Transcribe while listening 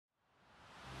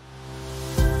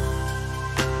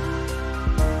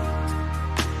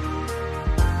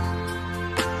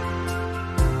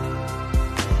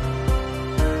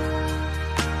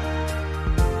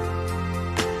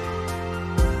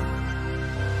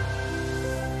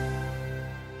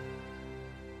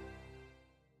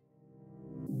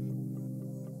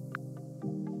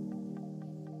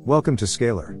Welcome to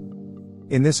Scalar.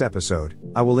 In this episode,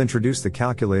 I will introduce the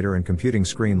calculator and computing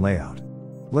screen layout.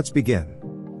 Let's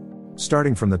begin.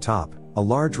 Starting from the top, a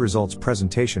large results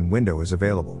presentation window is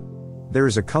available. There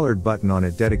is a colored button on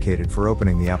it dedicated for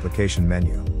opening the application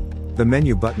menu. The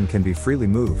menu button can be freely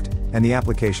moved, and the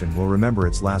application will remember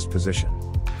its last position.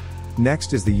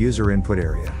 Next is the user input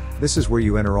area. This is where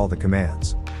you enter all the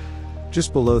commands.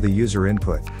 Just below the user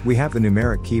input, we have the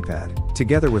numeric keypad,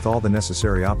 together with all the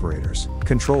necessary operators,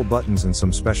 control buttons and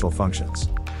some special functions.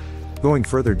 Going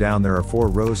further down there are 4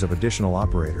 rows of additional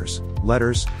operators,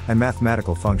 letters, and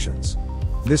mathematical functions.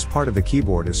 This part of the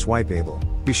keyboard is swipe-able,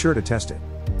 be sure to test it.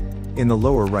 In the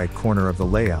lower right corner of the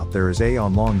layout there is a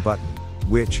on long button,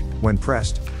 which, when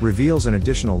pressed, reveals an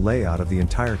additional layout of the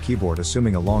entire keyboard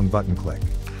assuming a long button click.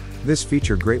 This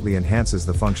feature greatly enhances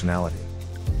the functionality.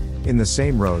 In the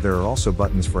same row there are also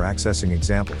buttons for accessing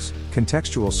examples,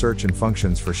 contextual search and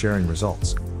functions for sharing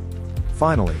results.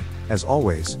 Finally, as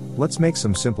always, let's make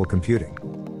some simple computing.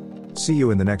 See you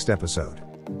in the next episode.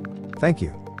 Thank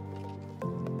you.